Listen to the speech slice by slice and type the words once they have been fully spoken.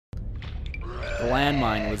The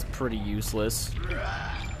landmine was pretty useless.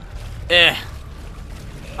 Eh.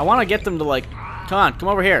 I want to get them to, like... come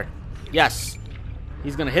over here. Yes.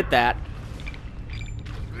 He's going to hit that.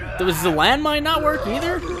 Does the landmine not work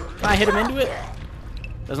either? Can I hit him into it?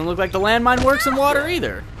 Doesn't look like the landmine works in water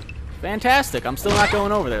either. Fantastic. I'm still not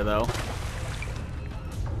going over there, though.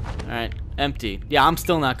 Alright. Empty. Yeah, I'm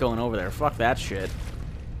still not going over there. Fuck that shit.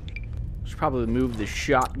 Should probably move the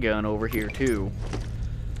shotgun over here, too.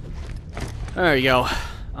 There you go.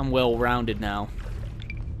 I'm well-rounded now.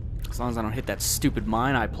 As long as I don't hit that stupid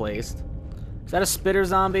mine I placed. Is that a spitter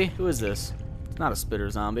zombie? Who is this? It's not a spitter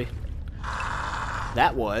zombie.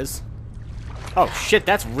 That was. Oh, shit,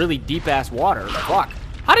 that's really deep-ass water. Fuck.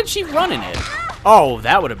 How did she run in it? Oh,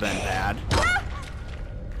 that would have been bad.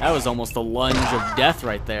 That was almost a lunge of death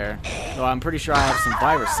right there. So I'm pretty sure I have some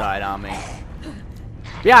viricide on me.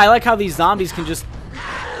 Yeah, I like how these zombies can just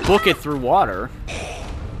book it through water.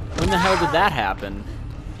 When the hell did that happen?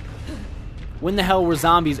 When the hell were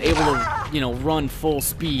zombies able to, you know, run full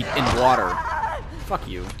speed in water? Fuck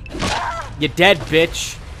you. You dead,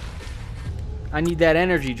 bitch. I need that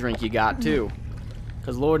energy drink you got, too.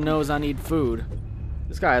 Because Lord knows I need food.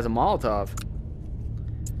 This guy has a Molotov.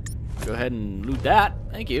 Go ahead and loot that.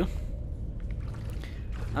 Thank you.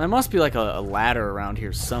 And there must be like a ladder around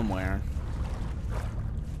here somewhere.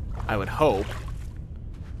 I would hope.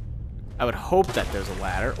 I would hope that there's a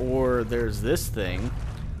ladder. Or there's this thing.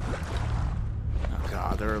 Oh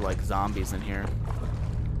god, there are like zombies in here.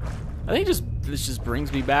 I think this just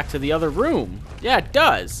brings me back to the other room. Yeah, it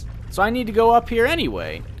does. So I need to go up here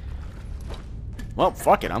anyway. Well,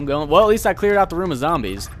 fuck it, I'm going. Well, at least I cleared out the room of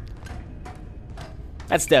zombies.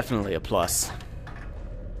 That's definitely a plus.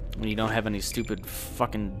 When you don't have any stupid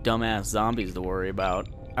fucking dumbass zombies to worry about.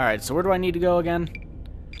 Alright, so where do I need to go again?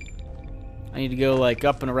 I need to go like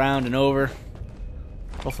up and around and over.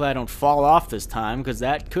 Hopefully I don't fall off this time, because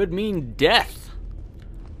that could mean death.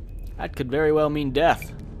 That could very well mean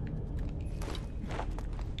death.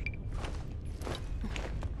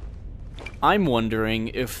 I'm wondering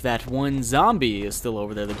if that one zombie is still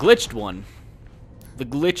over there, the glitched one. The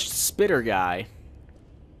glitched spitter guy.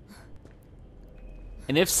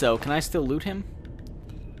 And if so, can I still loot him?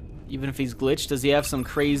 Even if he's glitched, does he have some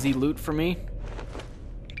crazy loot for me?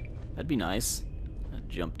 That'd be nice. I'll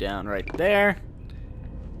jump down right there.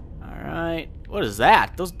 Alright. What is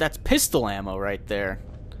that? That's pistol ammo right there.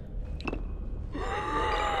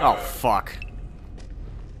 Oh, fuck.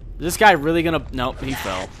 Is this guy really gonna... Nope, he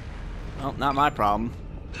fell. Well, not my problem.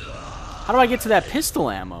 How do I get to that pistol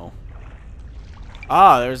ammo?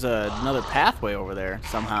 Ah, there's another pathway over there,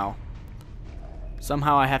 somehow.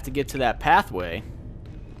 Somehow I have to get to that pathway.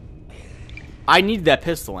 I need that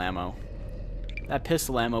pistol ammo. That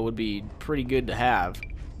pistol ammo would be pretty good to have.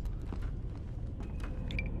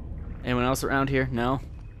 Anyone else around here? No?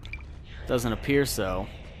 Doesn't appear so.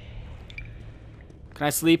 Can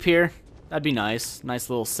I sleep here? That'd be nice. Nice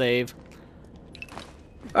little save.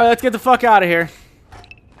 Alright, let's get the fuck out of here.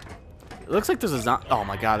 It looks like there's a zombie. Oh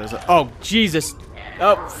my god, there's a... Oh, Jesus.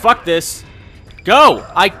 Oh, fuck this. Go!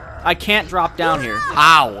 I can't drop down here.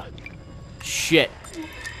 Ow. Shit.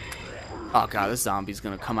 Oh god, this zombie's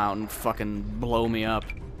gonna come out and fucking blow me up.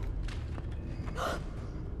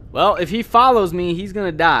 Well, if he follows me, he's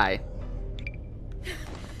gonna die.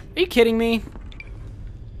 Are you kidding me?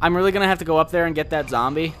 I'm really gonna have to go up there and get that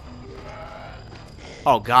zombie?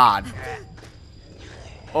 Oh god.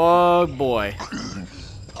 Oh boy.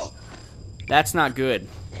 That's not good.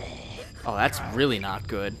 Oh, that's really not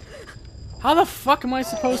good. How the fuck am I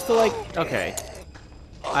supposed to, like... Okay.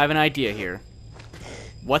 I have an idea here.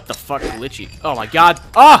 What the fuck, glitchy? Oh my god.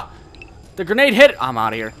 Ah! The grenade hit... I'm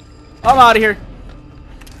out of here. I'm out of here.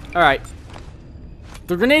 Alright.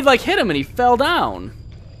 The grenade, like, hit him and he fell down.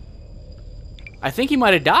 I think he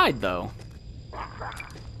might have died, though.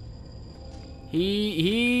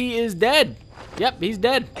 He is dead. Yep, he's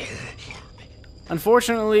dead.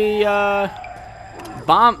 Unfortunately,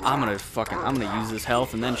 bomb... I'm gonna use this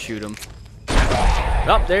health and then shoot him.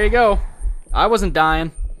 Oh, there you go. I wasn't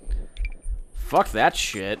dying. Fuck that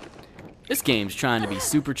shit. This game's trying to be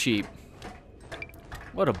super cheap.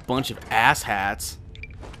 What a bunch of asshats.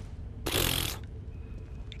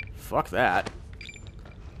 Fuck that.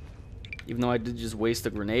 Even though I did just waste a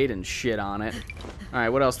grenade and shit on it.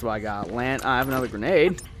 Alright, what else do I got? I have another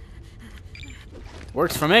grenade.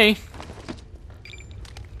 Works for me.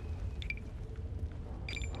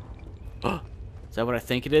 Is that what I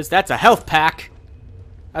think it is? That's a health pack.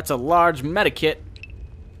 That's a large medikit.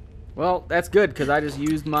 Well, that's good, because I just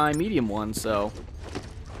used my medium one, so...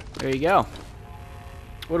 There you go.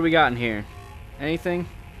 What do we got in here? Anything?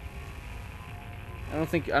 I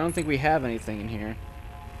don't think we have anything in here.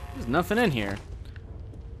 There's nothing in here.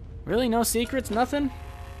 Really? No secrets? Nothing?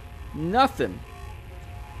 Nothing.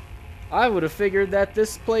 I would have figured that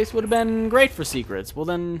this place would have been great for secrets. Well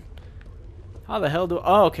then, how the hell do...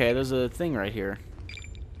 Oh, okay, there's a thing right here.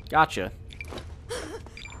 Gotcha.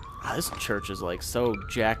 Ah, this church is like so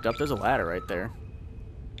jacked up. There's a ladder right there.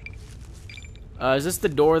 Is this the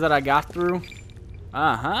door that I got through?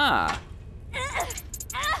 Uh-huh.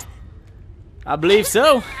 I believe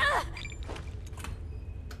so.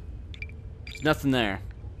 There's nothing there.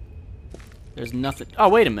 There's nothing. Oh,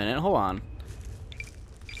 wait a minute. Hold on.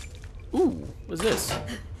 Ooh, what's this?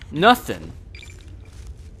 Nothing.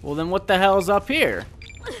 Well, then what the hell's up here?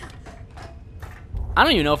 I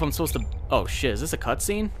don't even know if I'm supposed to... Oh, shit. Is this a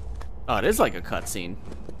cutscene? Oh, it is like a cutscene.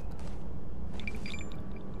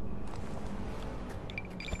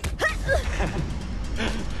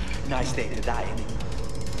 Nice day to die in.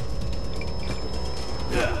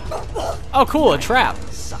 Oh, cool. A trap.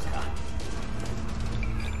 Sucker.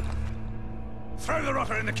 Throw the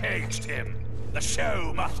rotter in the cage, Tim. The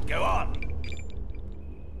show must go on.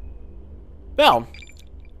 Well,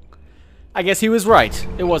 I guess he was right.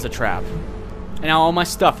 It was a trap. And now all my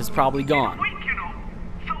stuff is probably gone. Wait, you know,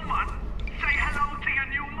 someone say hello to your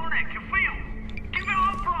new monarch, you feel? Give it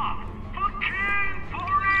up, Rob, for King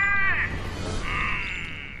Boris!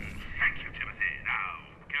 Thank you, Timothy. Now,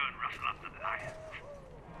 go and rustle up the lions.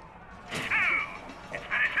 So, it's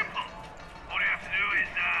very simple. All you have to do is,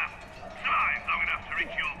 survive long enough to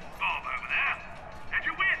reach your bomb over there, and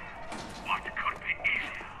you win. What could be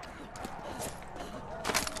easier?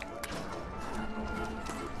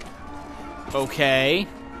 Okay.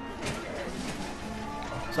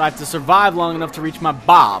 So I have to survive long enough to reach my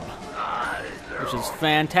Bob. Which is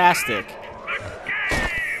fantastic.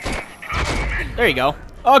 There you go.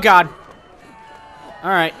 Oh, God.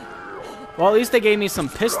 Alright. Well, at least they gave me some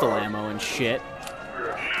pistol ammo and shit.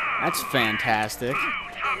 That's fantastic.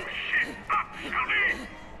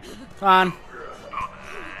 Come on.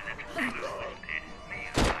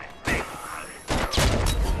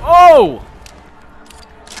 Oh!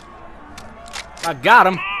 I got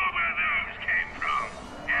him.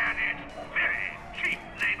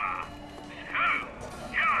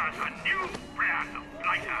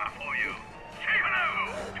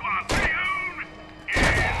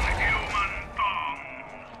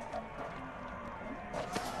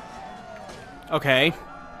 Okay.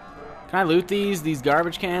 Can I loot these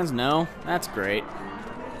garbage cans? No. That's great.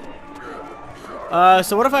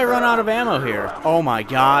 So what if I run out of ammo here? Oh my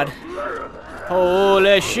god.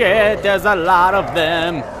 Holy shit, there's a lot of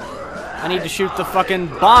them. I need to shoot the fucking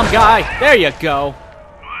bomb guy. There you go.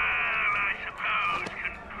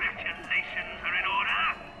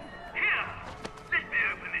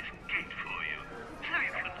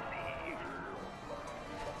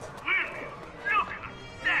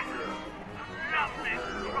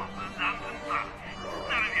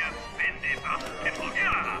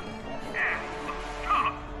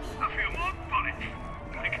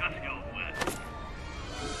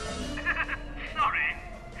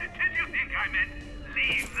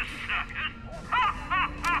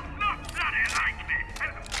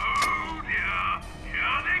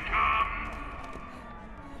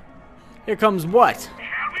 Here comes what? Shall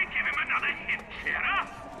we give him another hint, Sarah?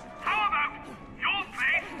 How about your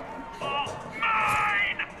place or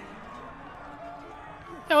mine?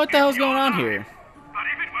 Yeah, what the hell's going on here? But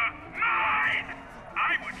if it were mine,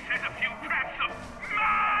 I would set a few traps of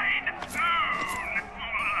mine own.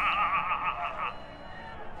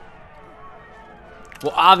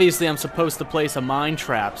 Well, obviously I'm supposed to place a mine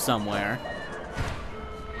trap somewhere.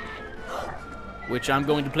 Which I'm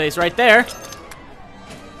going to place right there.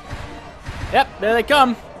 Yep, there they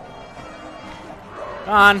come.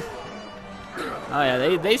 Come on. Oh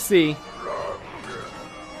yeah, they see.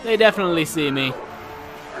 They definitely see me.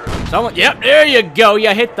 Someone, yep, there you go. You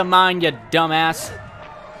hit the mine, you dumbass.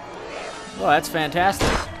 Oh, that's fantastic.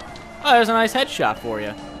 Oh, there's a nice headshot for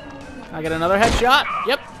you. I get another headshot.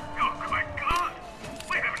 Yep. You're quite good.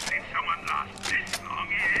 We haven't seen someone last this long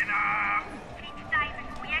in, well done.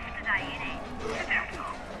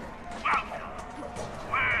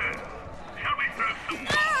 Well, shall we throw some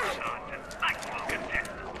more sergeant like contestants?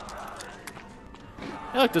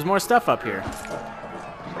 Hey, look, there's more stuff up here.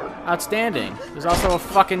 Outstanding. There's also a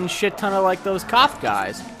fucking shit ton of like those cop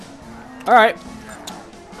guys. Alright.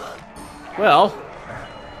 Well,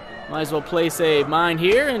 might as well place a mine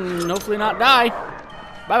here and hopefully not die.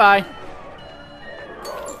 Bye-bye.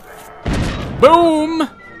 Boom!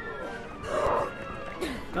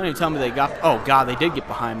 Don't even tell me they got... Oh, God, they did get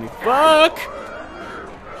behind me. Fuck!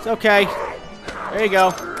 It's okay. There you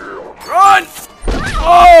go. Run!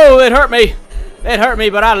 Oh, it hurt me. It hurt me,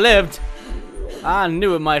 but I lived. I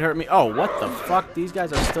knew it might hurt me. Oh, what the fuck? These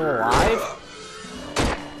guys are still alive?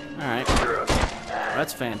 Alright.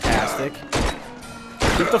 That's fantastic.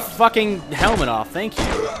 Get the fucking helmet off. Thank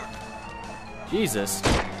you. Jesus.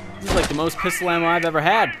 This is like the most pistol ammo I've ever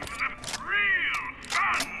had. Real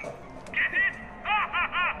fun. Get it?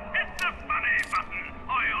 Hit the funny button,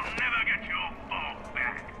 or you'll never get your ball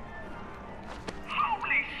back.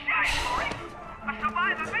 Holy shit, boys! A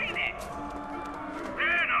survivor made it.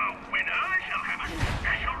 Then our winner shall have a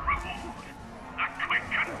special reward. A quick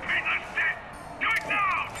and painless death. Do it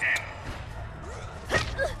now, Tim.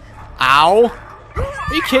 Ow.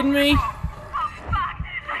 Are you kidding me?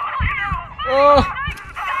 Oh.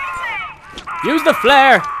 Use the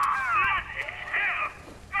flare. Bloody hell!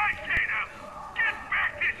 I say now, get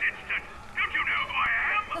back this instant. Don't you know who I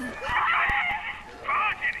am?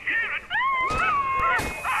 Barge in here and...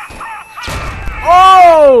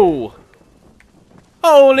 Oh!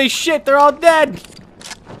 Holy shit, they're all dead.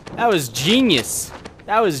 That was genius.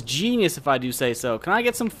 That was genius if I do say so. Can I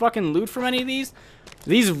get some fucking loot from any of these?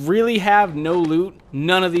 These really have no loot.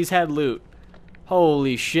 None of these had loot.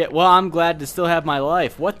 Holy shit. Well, I'm glad to still have my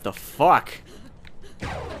life. What the fuck?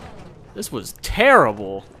 This was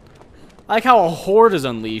terrible. I like how a horde is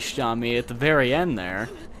unleashed on me at the very end there.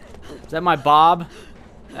 Is that my Bob?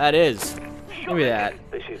 That is. Give me that.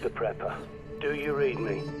 This is the Prepper. Do you read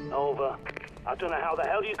me? Over. I don't know how the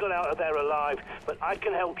hell you got out of there alive, but I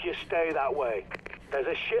can help you stay that way. There's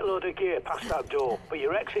a shitload of gear past that door, but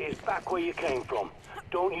your exit is back where you came from.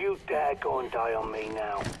 Don't you dare go and die on me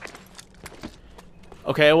now.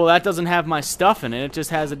 Okay, well that doesn't have my stuff in it. It just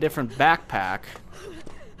has a different backpack.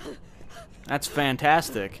 That's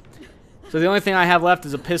fantastic. So the only thing I have left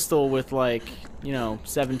is a pistol with like, you know,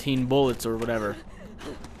 17 bullets or whatever.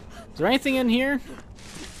 Is there anything in here?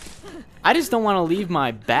 I just don't want to leave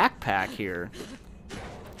my backpack here.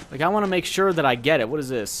 Like, I want to make sure that I get it. What is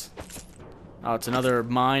this? Oh, it's another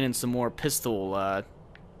mine and some more pistol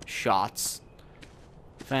shots.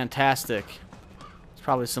 Fantastic. There's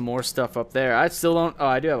probably some more stuff up there. I still don't... Oh,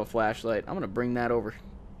 I do have a flashlight. I'm going to bring that over.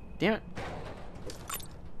 Damn it.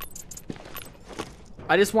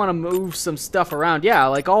 I just want to move some stuff around. Yeah,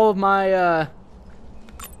 like all of my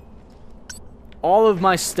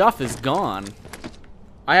stuff is gone.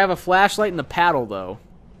 I have a flashlight and a paddle, though.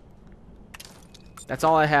 That's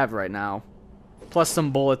all I have right now. Plus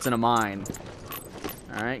some bullets and a mine.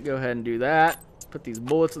 Alright, go ahead and do that. Put these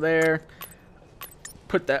bullets there.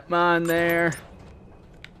 Put that mine there.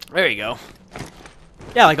 There you go.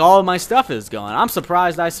 Yeah, like all of my stuff is gone. I'm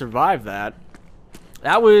surprised I survived that.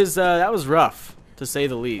 That was rough, to say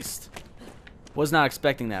the least. Was not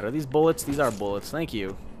expecting that. Are these bullets? These are bullets. Thank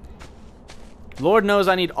you. Lord knows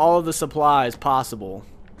I need all of the supplies possible.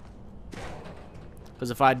 Because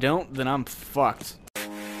if I don't, then I'm fucked.